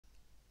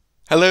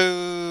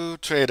Hello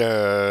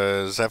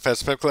traders,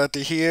 FX Pip Collector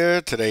here.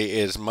 Today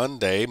is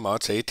Monday,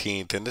 March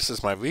 18th, and this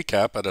is my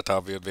recap of the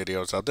top viewed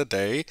videos of the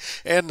day.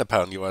 And the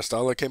pound US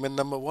dollar came in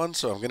number one,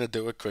 so I'm going to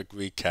do a quick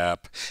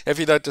recap. If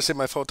you'd like to see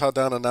my full top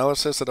down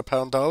analysis of the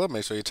pound dollar,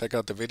 make sure you check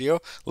out the video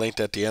linked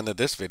at the end of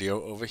this video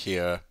over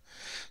here.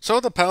 So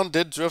the pound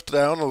did drift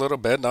down a little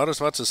bit, not as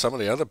much as some of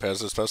the other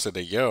pairs, especially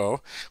the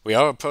euro. We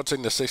are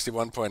approaching the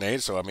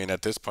 61.8, so I mean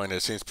at this point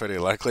it seems pretty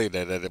likely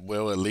that it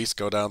will at least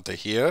go down to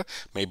here,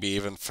 maybe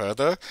even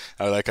further.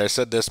 Like I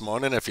said this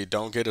morning, if you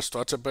don't get a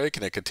structure break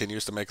and it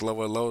continues to make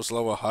lower lows,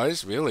 lower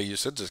highs, really you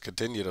should just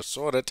continue to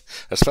sort it,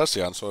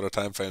 especially on shorter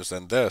time frames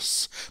than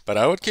this. But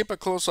I would keep a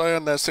close eye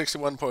on that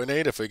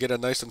 61.8. If we get a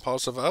nice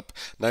impulsive up,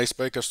 nice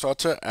break of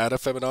structure at a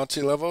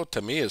Fibonacci level,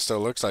 to me it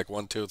still looks like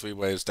 1, 2, 3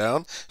 ways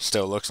down,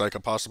 still looks like a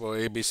possible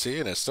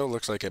ABC, and it still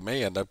looks like it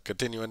may end up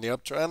continuing the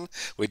uptrend.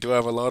 We do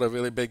have a lot of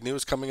really big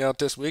news coming out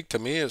this week. To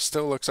me, it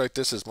still looks like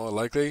this is more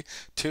likely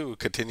to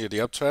continue the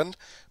uptrend.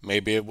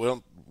 Maybe it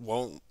won't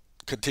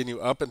continue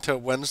up until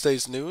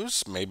Wednesday's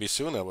news, maybe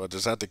sooner. We'll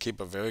just have to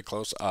keep a very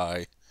close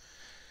eye.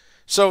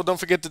 So don't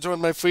forget to join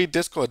my free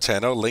Discord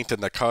channel, linked in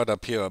the card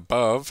up here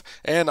above,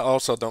 and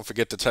also don't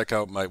forget to check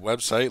out my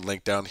website,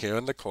 linked down here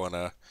in the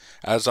corner.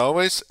 As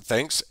always,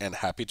 thanks and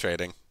happy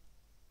trading.